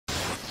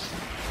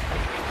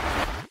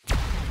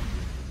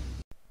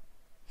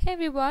Hey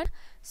everyone,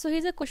 so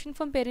here's a question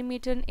from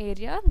perimeter and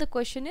area. The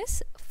question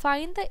is,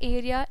 find the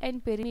area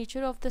and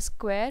perimeter of the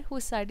square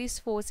whose side is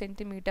 4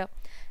 centimeter.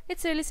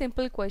 It's a really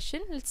simple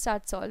question. Let's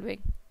start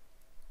solving.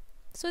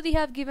 So they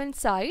have given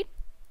side.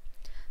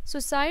 So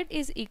side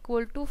is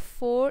equal to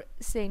 4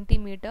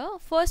 centimeter.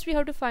 First we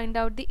have to find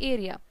out the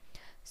area.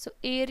 So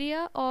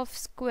area of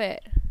square.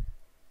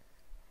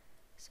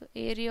 So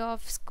area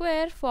of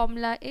square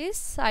formula is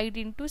side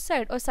into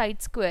side or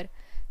side square.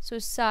 So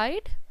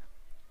side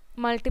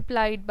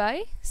multiplied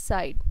by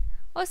side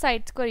or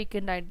side square you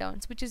can write down,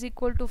 which is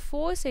equal to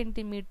 4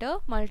 centimeter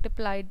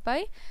multiplied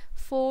by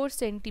 4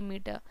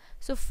 centimeter.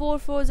 So 4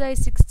 4s are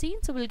 16,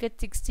 so we'll get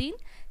 16.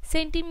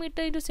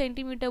 Centimeter into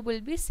centimeter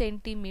will be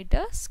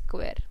centimeter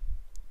square.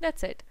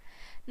 That's it.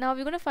 Now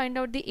we're going to find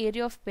out the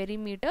area of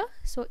perimeter.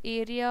 So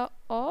area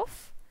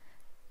of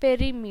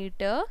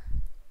perimeter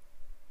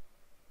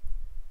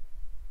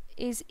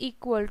is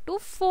equal to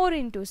 4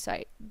 into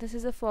side. This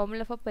is a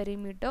formula for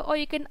perimeter, or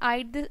you can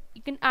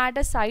add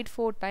a side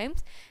 4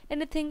 times.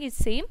 Anything is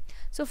same.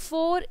 So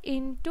 4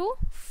 into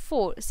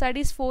 4. Side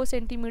is 4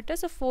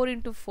 centimeters, so 4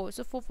 into 4.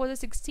 So 4 4 is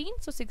 16,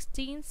 so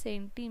 16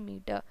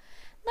 centimeter.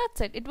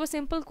 That's it. It was a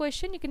simple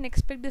question. You can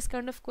expect this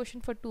kind of question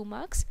for 2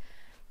 marks.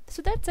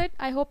 So that's it.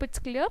 I hope it's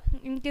clear.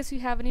 In case you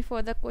have any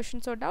further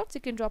questions or doubts,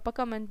 you can drop a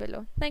comment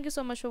below. Thank you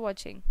so much for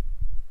watching.